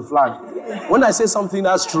waving of the flag. When I say something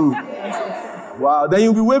that's true, wow, then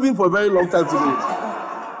you'll be waving for a very long time today.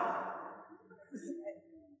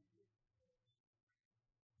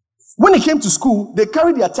 When they came to school, they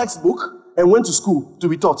carried their textbook and went to school to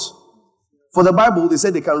be taught. For the Bible, they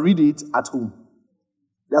said they can read it at home.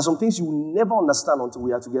 There are some things you will never understand until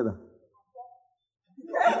we are together.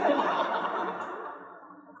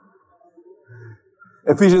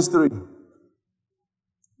 Ephesians 3.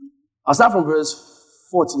 I'll start from verse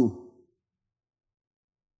 14.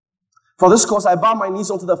 For this cause I bow my knees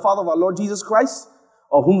unto the Father of our Lord Jesus Christ,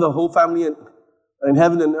 of whom the whole family in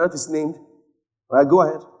heaven and earth is named. All right, go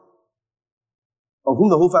ahead. Of whom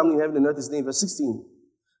the whole family in heaven and earth is named. Verse 16.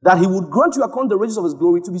 That he would grant you according to the riches of his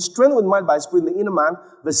glory to be strengthened with might by his spirit in the inner man.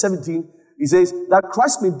 Verse 17. He says, that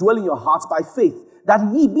Christ may dwell in your hearts by faith, that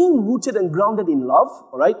ye being rooted and grounded in love,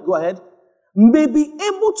 all right, go ahead, may be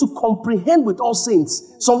able to comprehend with all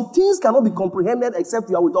saints. Some things cannot be comprehended except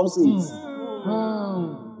you are with all saints.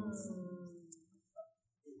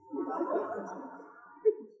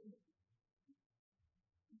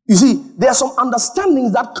 You see, there are some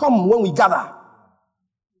understandings that come when we gather.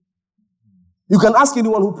 You can ask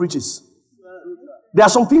anyone who preaches. There are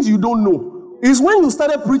some things you don't know. It's when you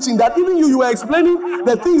started preaching that even you were explaining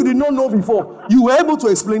the thing you did not know before. You were able to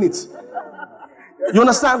explain it. You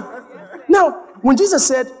understand? Now, when Jesus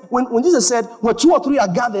said, where 2 or 3 are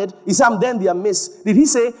gathered, he said, I'm there in their midst. Did he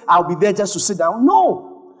say, I'll be there just to sit down?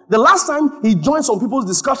 No. The last time he joined some people's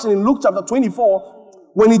discussion in Luke chapter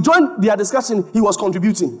 24, when he joined their discussion, he was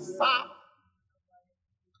contributing.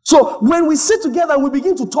 So when we sit together and we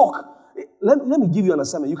begin to talk, let me give you an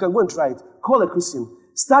assignment. You can go and try it. Call a Christian.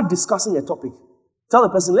 Start discussing a topic. Tell the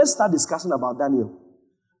person, let's start discussing about Daniel.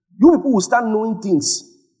 You people will start knowing things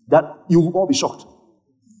that you will all be shocked.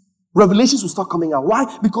 Revelations will start coming out.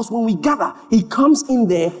 Why? Because when we gather, he comes in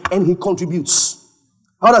there and he contributes.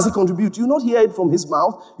 How does he contribute? You not hear it from his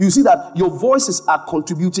mouth. You see that your voices are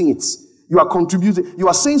contributing it. You are contributing. You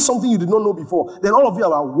are saying something you did not know before. Then all of you are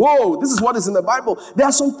like, whoa, this is what is in the Bible. There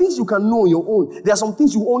are some things you can know on your own. There are some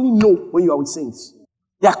things you only know when you are with saints.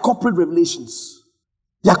 They are corporate revelations.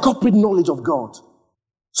 They are corporate knowledge of God.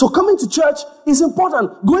 So coming to church is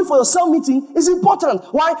important. Going for your cell meeting is important.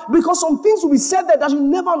 Why? Because some things will be said there that you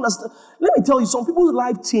never understand. Let me tell you, some people's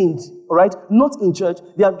life changed, all right? Not in church.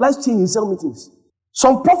 Their lives changed in cell meetings.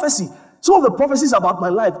 Some of the prophecies about my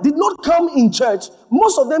life did not come in church.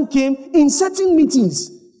 Most of them came in certain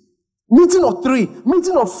meetings. Meeting of 3,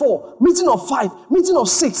 meeting of 4, meeting of 5, meeting of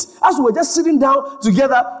 6. As we were just sitting down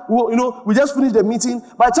together, we just finished the meeting.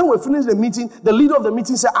 By the time we finished the meeting, the leader of the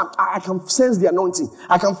meeting said, I can sense the anointing.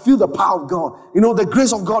 I can feel the power of God. The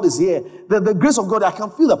grace of God is here. The grace of God, I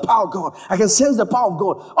can feel the power of God. I can sense the power of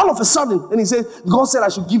God. All of a sudden, and he said, God said I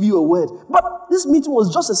should give you a word. But this meeting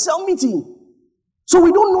was just a cell meeting. So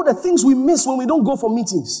we don't know the things we miss when we don't go for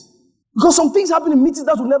meetings. Because some things happen in meetings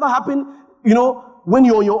that will never happen, when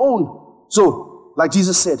you're on your own. So, like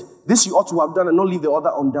Jesus said, this you ought to have done and not leave the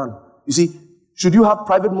other undone. You see, should you have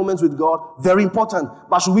private moments with God? Very important.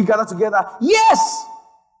 But should we gather together? Yes!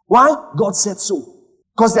 Why? God said so.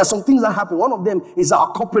 Because there are some things that happen. One of them is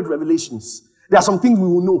our corporate revelations. There are some things we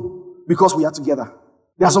will know because we are together.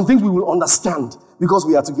 There are some things we will understand because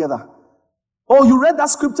we are together. Oh, you read that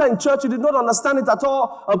scripture in church, you did not understand it at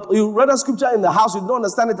all. You read that scripture in the house, you did not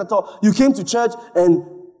understand it at all. You came to church and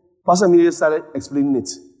Pastor immediately started explaining it.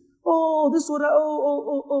 Oh, this would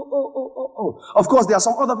Of course, there are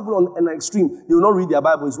some other people on an extreme. They will not read their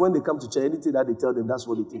Bible. It's when they come to church, anything that they tell them, that's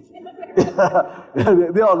what they think.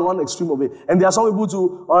 They are on one extreme of it. And there are some people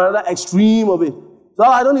too on another extreme of it. So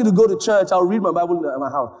I don't need to go to church. I'll read my Bible in my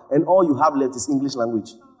house. And all you have left is English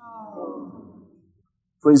language.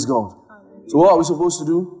 Praise God. So what are we supposed to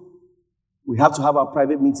do? We have to have our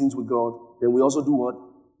private meetings with God. Then we also do what?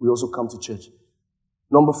 We also come to church.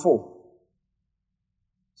 Number 4.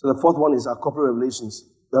 So the fourth one is our corporate revelations.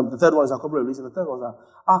 The third one is our corporate revelation. The third one is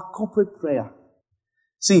our corporate prayer.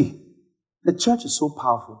 See, the church is so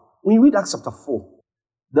powerful. When you read Acts chapter 4,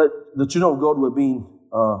 the children of God were being,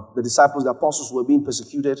 the disciples, the apostles were being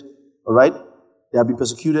persecuted. All right? They have been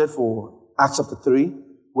persecuted for Acts chapter 3,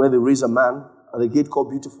 where they raised a man at the gate called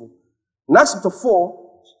Beautiful. In Acts chapter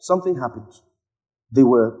 4, something happened. They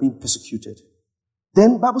were being persecuted.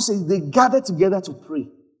 Then the Bible says they gathered together to pray.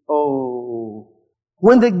 Oh.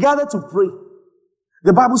 When they gathered to pray,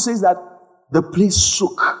 the Bible says that the place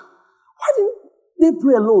shook. Why didn't they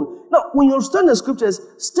pray alone? Now, when you study the scriptures,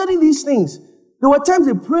 study these things. There were times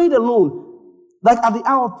they prayed alone, like at the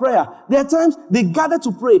hour of prayer. There are times they gathered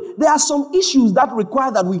to pray. There are some issues that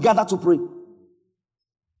require that we gather to pray.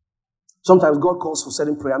 Sometimes God calls for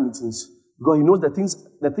certain prayer meetings because He knows the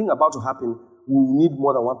thing about to happen will need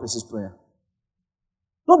more than one person's prayer.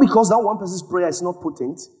 Not because that one person's prayer is not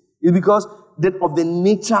potent, it's because of the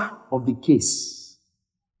nature of the case.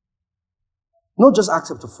 Not just Acts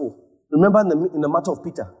chapter 4. Remember in the matter of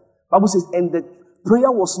Peter, the Bible says, and the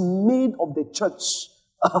prayer was made of the church.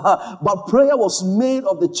 But prayer was made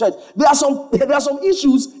of the church. There are some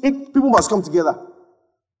issues people must come together.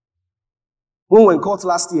 When we were in court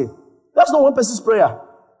last year, that's not one person's prayer.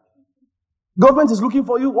 Government is looking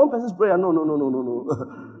for you, one person's prayer. No.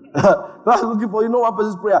 That's looking for you, no one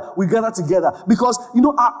person's prayer. We gather together. Because,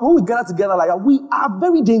 when we gather together like that, we are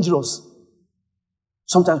very dangerous.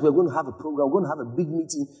 Sometimes we're going to have a program, we're going to have a big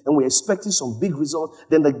meeting, and we're expecting some big result.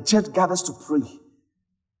 Then the church gathers to pray.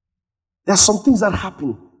 There are some things that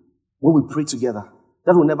happen when we pray together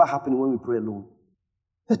that will never happen when we pray alone.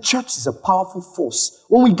 The church is a powerful force.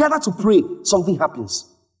 When we gather to pray, something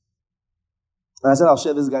happens. And I said, I'll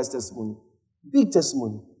share this guy's testimony. Big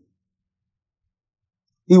testimony.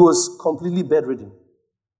 He was completely bedridden.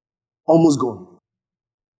 Almost gone.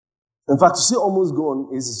 In fact, to say almost gone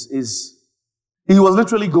is he was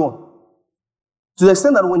literally gone. To the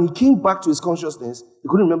extent that when he came back to his consciousness, he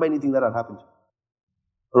couldn't remember anything that had happened.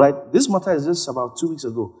 All right? This matter is just about 2 weeks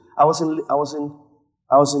ago. I was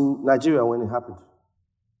in Nigeria when it happened.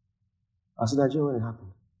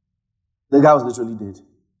 The guy was literally dead.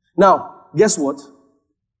 Now, guess what?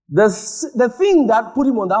 The thing that put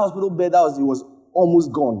him on that hospital bed, he was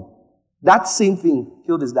almost gone. That same thing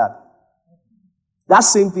killed his dad. That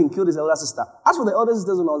same thing killed his elder sister. As for the elder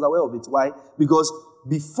sisters, I was aware of it. Why? Because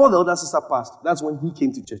before the elder sister passed, that's when he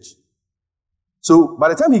came to church. So by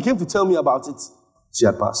the time he came to tell me about it, she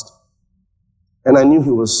had passed. And I knew he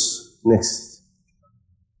was next.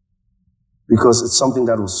 Because it's something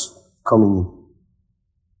that was coming in.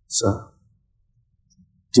 It's a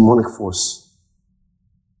demonic force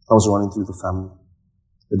that was running through the family.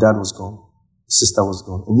 The dad was gone. Sister was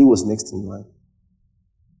gone, and he was next in line.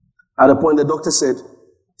 At a point, the doctor said,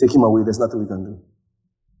 take him away, there's nothing we can do.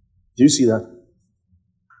 Do you see that?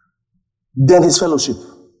 Then his fellowship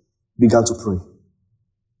began to pray.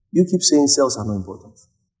 You keep saying cells are not important.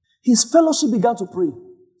 His fellowship began to pray.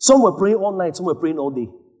 Some were praying all night, some were praying all day.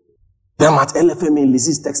 Then at LFMA,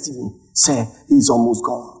 Lizzie's texting me, say, he's almost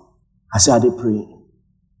gone. I said, are they praying?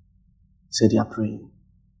 He said, they are praying.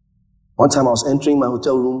 One time I was entering my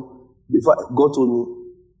hotel room, before God told me,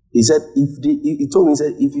 he said, he told me, he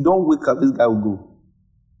said, if you don't wake up, this guy will go.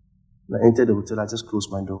 And I entered the hotel, I just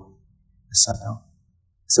closed my door. I sat down.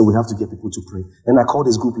 I said, we have to get people to pray. Then I called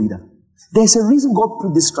his group leader. There's a reason God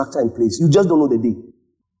put this structure in place. You just don't know the day.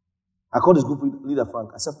 I called his group leader,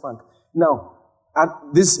 Frank. I said, Frank, now,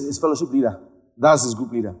 this is fellowship leader. That's his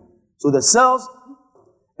group leader. So the cells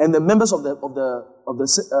and the members of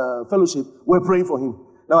the fellowship were praying for him.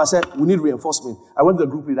 Now I said, we need reinforcement. I went to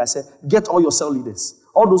the group leader. I said, get all your cell leaders.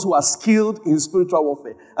 All those who are skilled in spiritual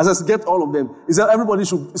warfare. I said, get all of them. He said, everybody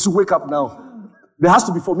should wake up now. There has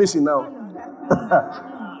to be formation now.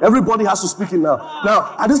 Everybody has to speak in now.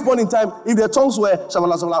 Now, at this point in time, if their tongues were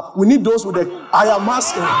shabala shabala, we need those with the iron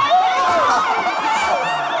mask.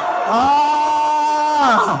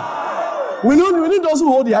 We need those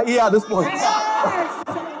who hold their ear at this point.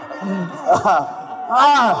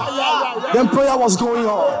 Then prayer was going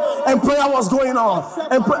on. And prayer was going on.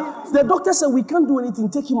 The doctor said, we can't do anything.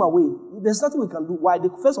 Take him away. There's nothing we can do. Why?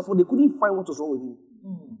 First of all, they couldn't find what was wrong with him.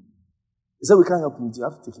 He said, we can't help him. You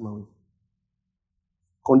have to take him away.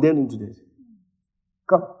 Condemn him to death.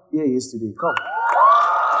 Come. Here he is today. Come.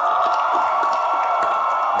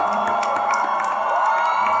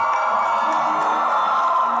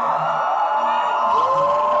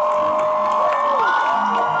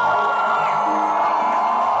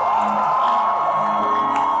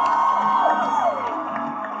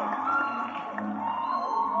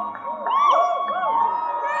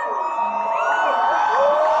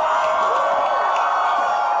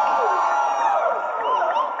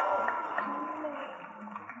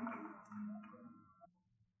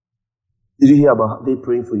 Did you hear about they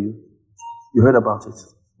praying for you? You heard about it.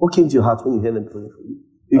 What came to your heart when you heard them praying for you?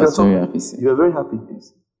 You I was very happy, sir. You were very happy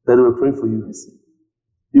Yes. that they were praying for you. Yes, sir.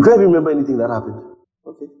 You can't even remember anything that happened.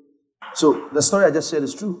 Okay. So the story I just shared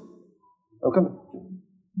is true. Okay.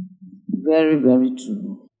 Very, very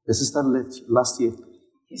true. The sister left last year.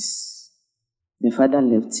 Yes. The father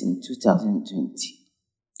left in 2020.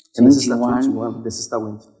 And the sister 21. 21, the sister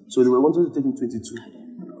went. So they were wanting to take him 22.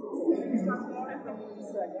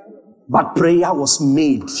 But prayer was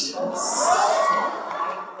made.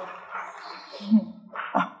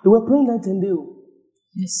 They were praying night and day.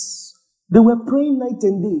 Yes. They were praying night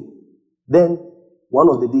and day. Then, one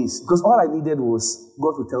of the days, because all I needed was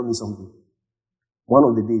God to tell me something. One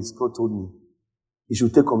of the days, God told me he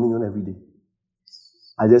should take communion every day.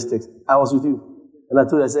 I just texted. I was with you. And I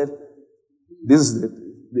told you, I said, this is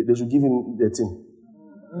they should give him the thing.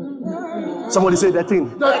 Somebody say the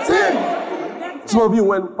thing. The thing. Some of you,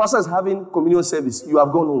 when pastor is having communion service, you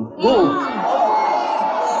have gone home. Go home.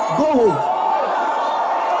 Go home.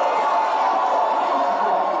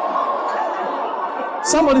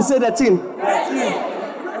 Somebody say that thing.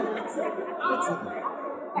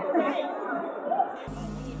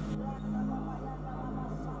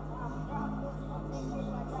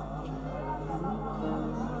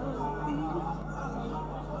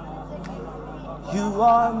 You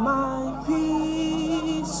are my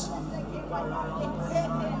peace.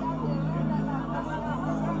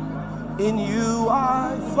 In you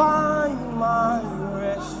I find my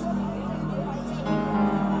rest.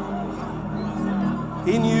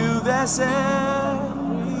 In you there's everything.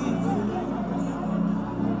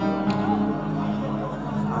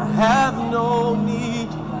 I have no need.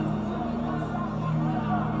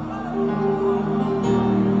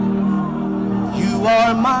 You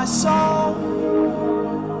are my song.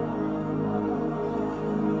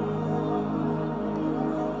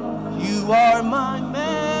 You are my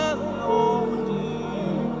melody.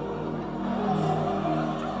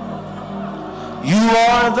 You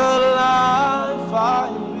are the life I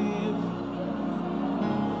live.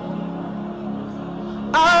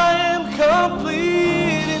 I am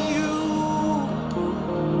complete in you.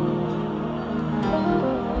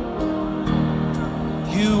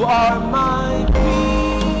 You are my peace.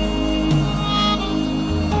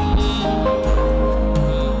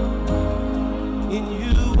 In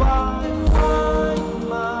you I find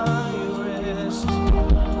my rest.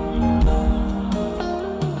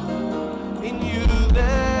 In you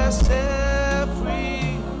there's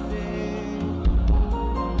everything.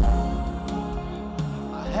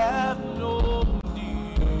 I have no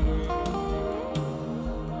need.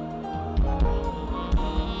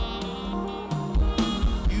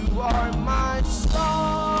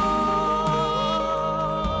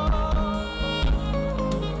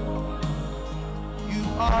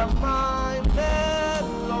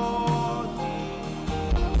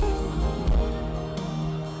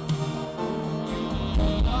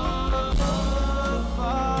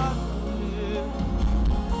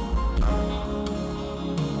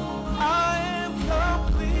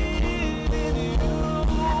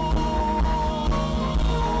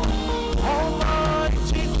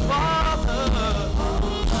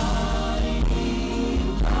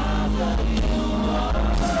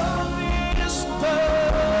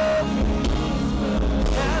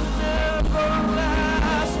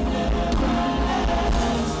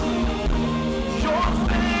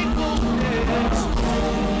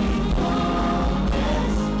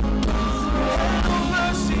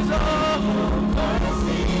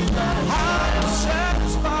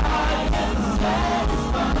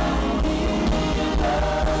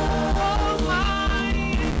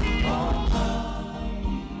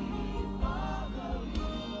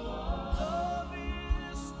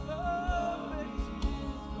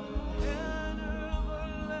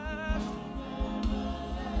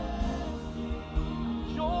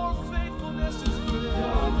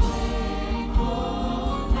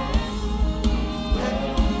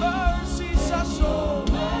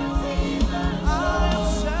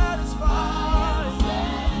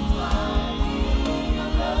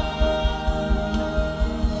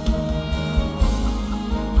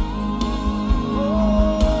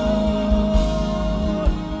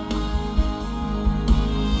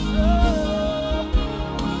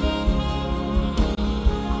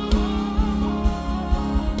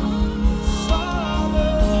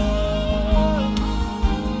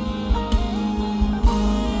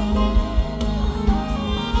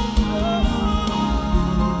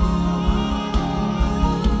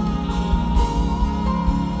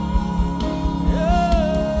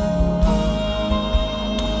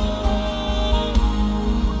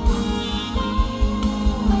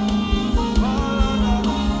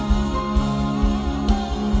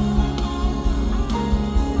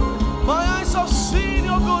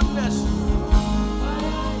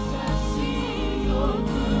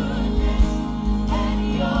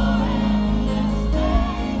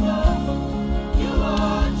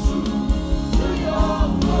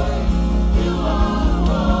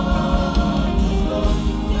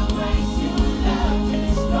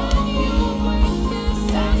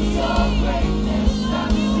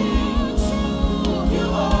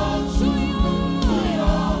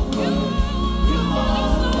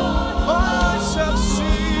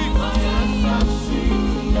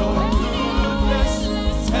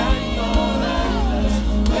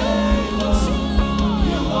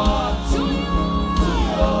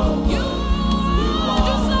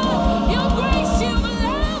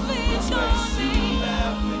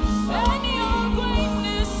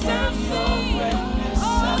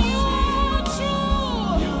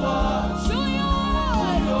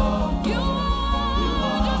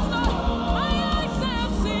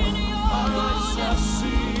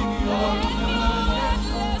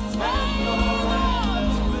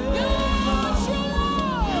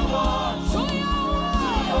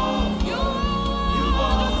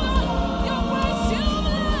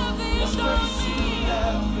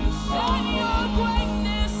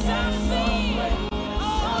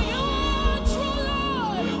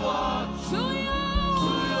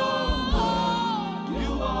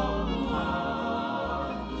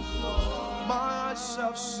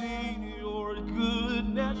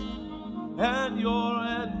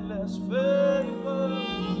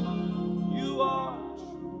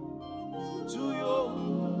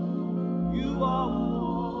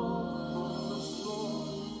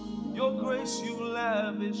 grace you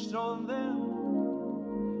lavished on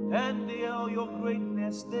them, and all your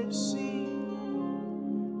greatness they've seen.